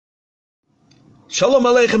Shalom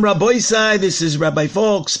Aleichem Rabbi. This is Rabbi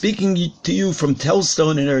Falk speaking to you from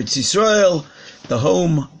Telstone in Eretz Yisrael, the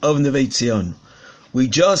home of Nevei Tzion. We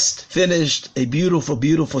just finished a beautiful,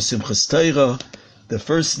 beautiful Simchas Torah, the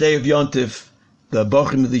first day of Yom Tov. The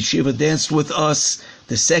Bochum of the Yeshiva danced with us.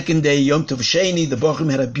 The second day, Yom Tov Sheni, the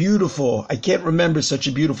Bochum had a beautiful, I can't remember such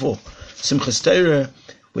a beautiful Simchas Torah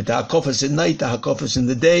with the Hakofas at night, the Hakofas in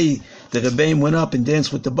the day. The Rebbeim went up and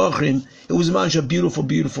danced with the Bachrim. It was a beautiful,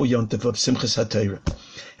 beautiful Yom Tov of Simchas HaTorah.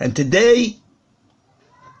 And today,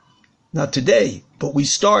 not today, but we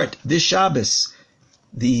start this Shabbos,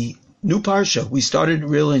 the new Parsha. We started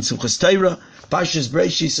really in Simchas Torah, Parshas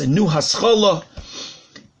Beraishit, a new Haskalah.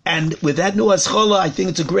 And with that new Haskalah, I think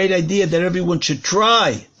it's a great idea that everyone should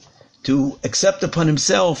try to accept upon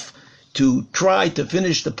himself to try to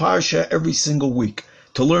finish the Parsha every single week,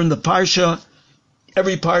 to learn the Parsha,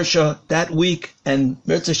 every Parsha that week, and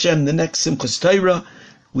Mirz Hashem, the next Simchas Torah,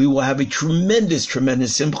 we will have a tremendous,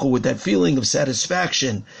 tremendous Simcha with that feeling of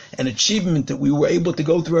satisfaction and achievement that we were able to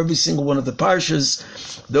go through every single one of the Parshas.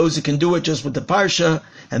 Those who can do it just with the Parsha,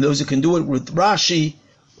 and those who can do it with Rashi,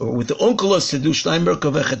 or with the Onkelos to do Shleinberg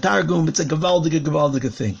Vechetargum, it's a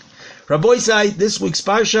gewaldige thing. Rabbi Sai, this week's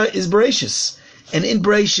Parsha is Beraishit. And in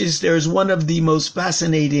Beraishit, there is one of the most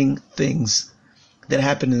fascinating things that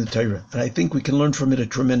happened in the Torah. And I think we can learn from it a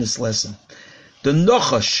tremendous lesson. The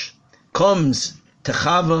Nochash comes to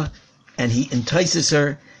Chava and he entices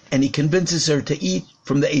her and he convinces her to eat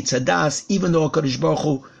from the Eitz Hadas, even though HaKadosh Baruch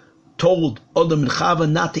Hu told Adam and Chava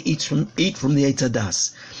not to eat from the Eitz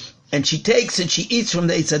Hadas. And she takes and she eats from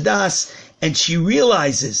the Eitz Hadas and she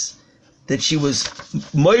realizes that she was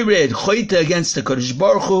moired, choyte against the HaKadosh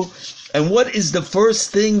Baruch Hu. And what is the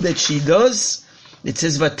first thing that she does? It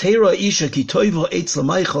says, Vatera isha ki toivo eitz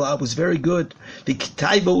l'maychel. I was very good.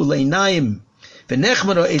 V'kitaibo u'leinayim.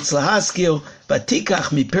 V'nechmaro eitz l'haskil.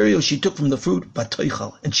 V'tikach miperio. She took from the fruit.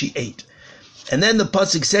 V'toichal. And she ate. And then the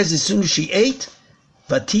pasuk says, as soon as she ate,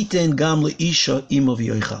 Vatiten gam le'isha imo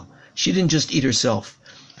v'yoichal. She didn't just eat herself,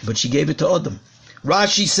 but she gave it to Adam.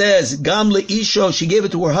 Rashi says, gam le'isha. She gave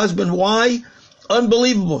it to her husband. Why?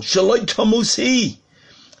 Unbelievable. Shaloi tamusi.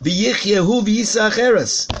 V'yichyehu v'yisach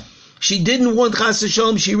eres. She didn't want Chas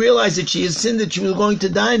V'Shalom. She realized that she had sinned, that she was going to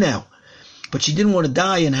die now. But she didn't want to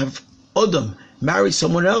die and have Adam marry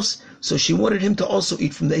someone else. So she wanted him to also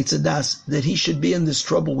eat from the Eitz Hadas, that he should be in this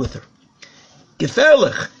trouble with her.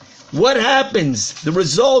 Gefährlich. What happens? The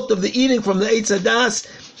result of the eating from the Eitz Hadas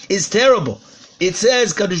is terrible. It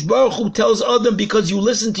says, Kadosh Baruch Hu tells Adam, because you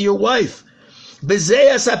listen to your wife, with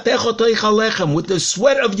the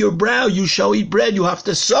sweat of your brow you shall eat bread. You have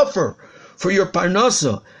to suffer for your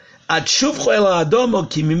parnasa. Until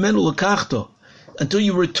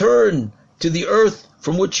you return to the earth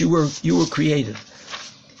from which you were created.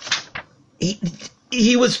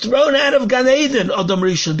 He was thrown out of Gan Eden, Adam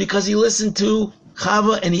Rishon, because he listened to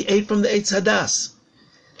Chava and he ate from the Eitz Hadas.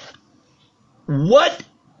 What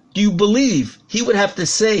do you believe he would have to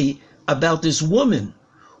say about this woman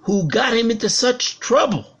who got him into such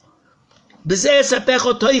trouble? You're going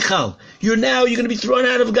to be thrown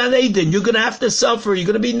out of Gan Eden. You're going to have to suffer. You're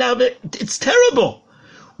going to be now. It's terrible.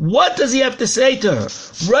 What does he have to say to her?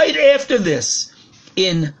 Right after this,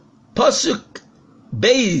 in Pasuk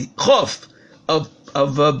Bei Chof of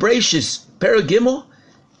Beraishit, Paragimel,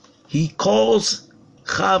 he calls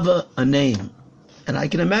Chava a name. And I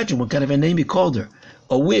can imagine what kind of a name he called her.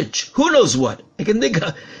 A witch. Who knows what? I can think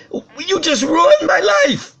of, you just ruined my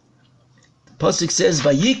life. Pasuk says,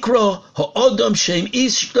 Vayikra ha'odam shem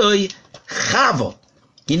ishtoi Chava.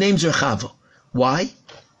 He names her Chava. Why?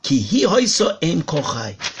 Ki hi hoisa ein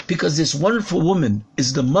kochai. Because this wonderful woman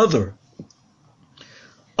is the mother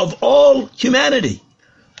of all humanity.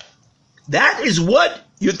 That is what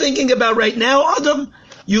you're thinking about right now, Adam.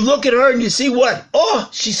 You look at her and you see what? Oh,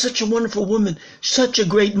 she's such a wonderful woman. Such a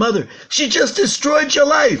great mother. She just destroyed your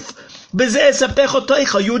life.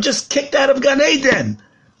 You were just kicked out of Gan Eden.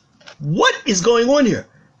 What is going on here?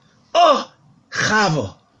 Oh,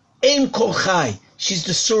 Chava, Ein Kol Chai. She's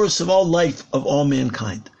the source of all life, of all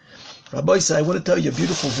mankind. Rabbi Sai, I want to tell you a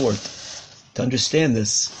beautiful word to understand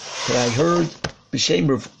this that I heard b'shem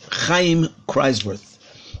Rav Chaim Kreisworth.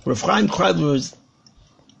 Rav Chaim Kreisworth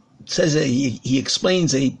says he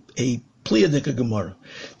explains a Pliyadika Gemara.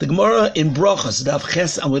 The Gemara in Brachas, Daf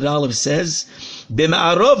Ches Amud Aleph says,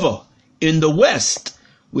 B'ma'arava, in the west,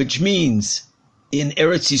 which means in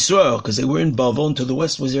Eretz Yisrael, because they were in Bavel, and to the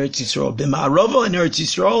west was Eretz Yisrael. B'ma'arava in Eretz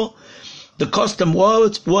Yisrael, the custom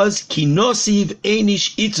was kinosiv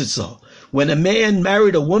einish itzitza. When a man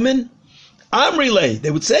married a woman, Amrile,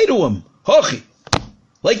 they would say to him, Hochi,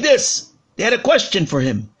 like this. They had a question for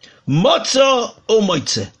him. Matzah o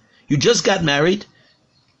moitze. You just got married.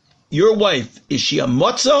 Your wife, is she a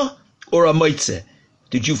motzah or a moitze?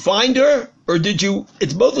 Did you find her or did you?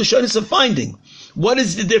 It's both lashonos of finding. What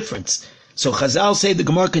is the difference? So Chazal say, the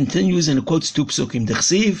Gemara continues and it quotes two psukim.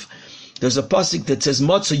 D'chsiv, there's a pasuk that says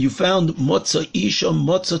motzah. You found motzah isha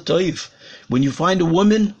motzah toiv. When you find a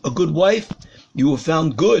woman, a good wife, you have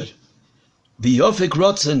found good. V'yofik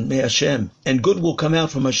rotzen me Hashem, and good will come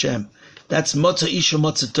out from Hashem. That's motzah isha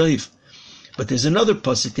motzah toiv. But there's another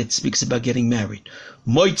pasuk that speaks about getting married.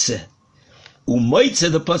 Moitze.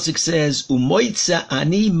 Umoitze, the pasuk says, Umoitze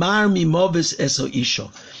ani mar mimoves eso isha.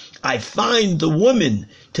 I find the woman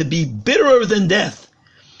to be bitterer than death.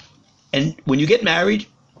 And when you get married,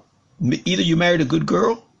 either you married a good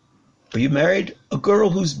girl, or you married a girl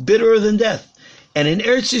who's bitterer than death. And in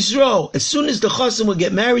Eretz Yisrael, as soon as the chassan would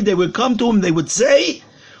get married, they would come to him, they would say,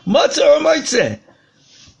 Matzah or Moitze?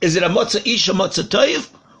 Is it a Matzah Isha, Matzah Toiv?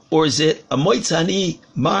 Or is it a Moitze Ani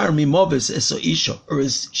Mar Mimoves Eso Isha? Or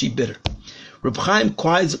is she bitter? Reb Chaim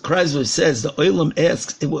Kreisler says, the Olam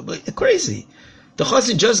asks, crazy. The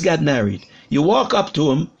chassan just got married. You walk up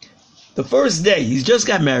to him, the first day, he's just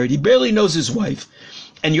got married, he barely knows his wife,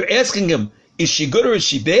 and you're asking him, is she good or is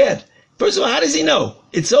she bad? First of all, how does he know?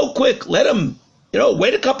 It's so quick. Let him,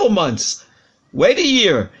 wait a couple months, wait a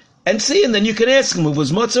year, and see, and then you can ask him if it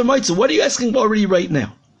was Matzah or Moitze. What are you asking already right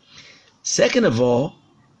now? Second of all,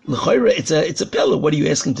 it's a pillow. What are you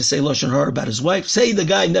asking to say Lashon Hara about his wife? Say the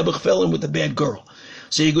guy never fell in with a bad girl.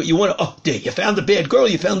 So you want to, there, you found a bad girl,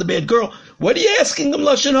 What are you asking him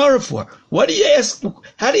Lashon Hara for?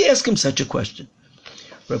 How do you ask him such a question?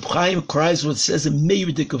 Reb Chaim Kreisler says a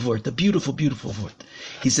meidik word, a beautiful, beautiful word.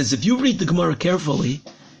 He says, if you read the Gemara carefully,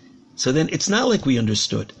 so then it's not like we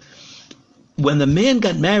understood. When the man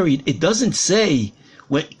got married, it doesn't say,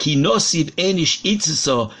 when kinosiv enish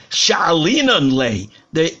itziso sha'alinan lay.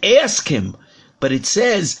 They ask him, but it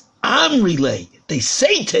says amri lay. They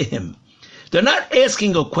say to him. They're not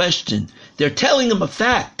asking a question. They're telling him a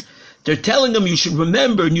fact. They're telling him you should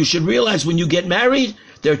remember and you should realize when you get married,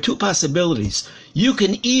 there are two possibilities. You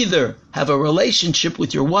can either have a relationship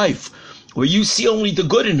with your wife where you see only the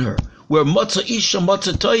good in her, where matzah isha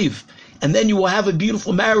matzah toiv, and then you will have a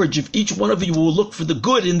beautiful marriage if each one of you will look for the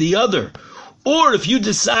good in the other. Or if you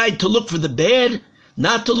decide to look for the bad,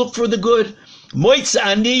 not to look for the good, moitze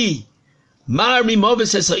ani mar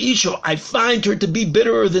mimoves esa isha, I find her to be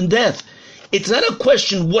bitterer than death. It's not a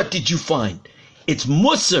question, what did you find? It's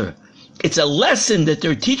musar. It's a lesson that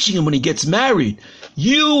they're teaching him when he gets married.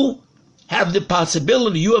 You have the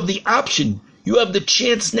possibility, you have the option, you have the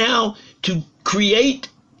chance now to create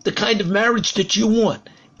the kind of marriage that you want.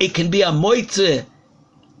 It can be a moitze,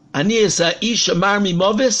 ani esa isha mar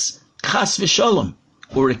mimoves, chas v'shalom,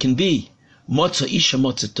 or it can be matzah isha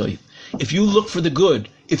matzah toiv. If you look for the good,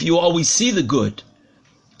 if you always see the good,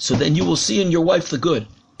 so then you will see in your wife the good,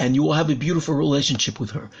 and you will have a beautiful relationship with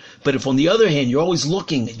her. But if on the other hand, you're always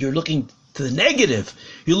looking to the negative,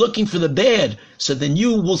 you're looking for the bad, so then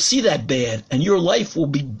you will see that bad, and your life will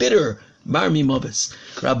be bitter. Mar mimoves.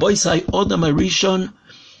 Rabbi say, Odam Arishon,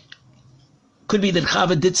 could be that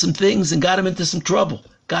Chava did some things and got him into some trouble,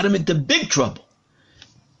 got him into big trouble.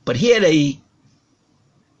 But he had a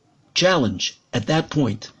challenge at that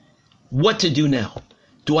point. What to do now?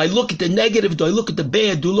 Do I look at the negative? Do I look at the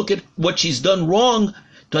bad? Do I look at what she's done wrong?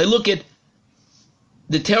 Do I look at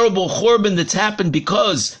the terrible churban that's happened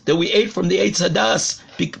because that we ate from the Eitz Hadas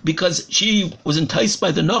because she was enticed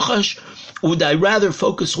by the Nachash? Or would I rather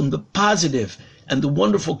focus on the positive and the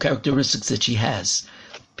wonderful characteristics that she has?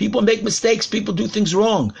 People make mistakes, people do things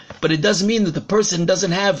wrong, but it doesn't mean that the person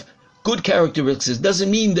doesn't have good characteristics. It doesn't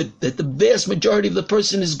mean that the vast majority of the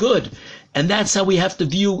person is good. And that's how we have to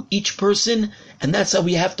view each person, and that's how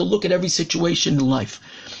we have to look at every situation in life.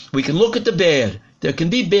 We can look at the bad. There can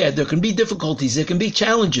be bad, there can be difficulties, there can be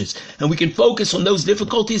challenges, and we can focus on those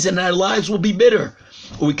difficulties and our lives will be bitter.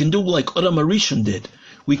 Or we can do like Adam Arishon did.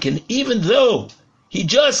 We can, even though he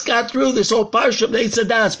just got through this whole parsha of Eitz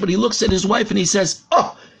Hadas, but he looks at his wife and he says,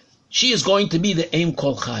 she is going to be the Aim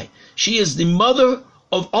Kol Chai. She is the mother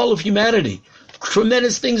of all of humanity.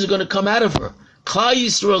 Tremendous things are going to come out of her. Klal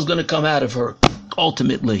Yisrael is going to come out of her,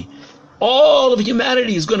 ultimately. All of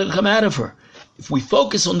humanity is going to come out of her. If we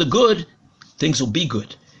focus on the good, things will be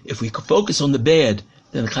good. If we focus on the bad,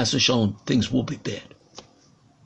 then chas v'shalom, things will be bad.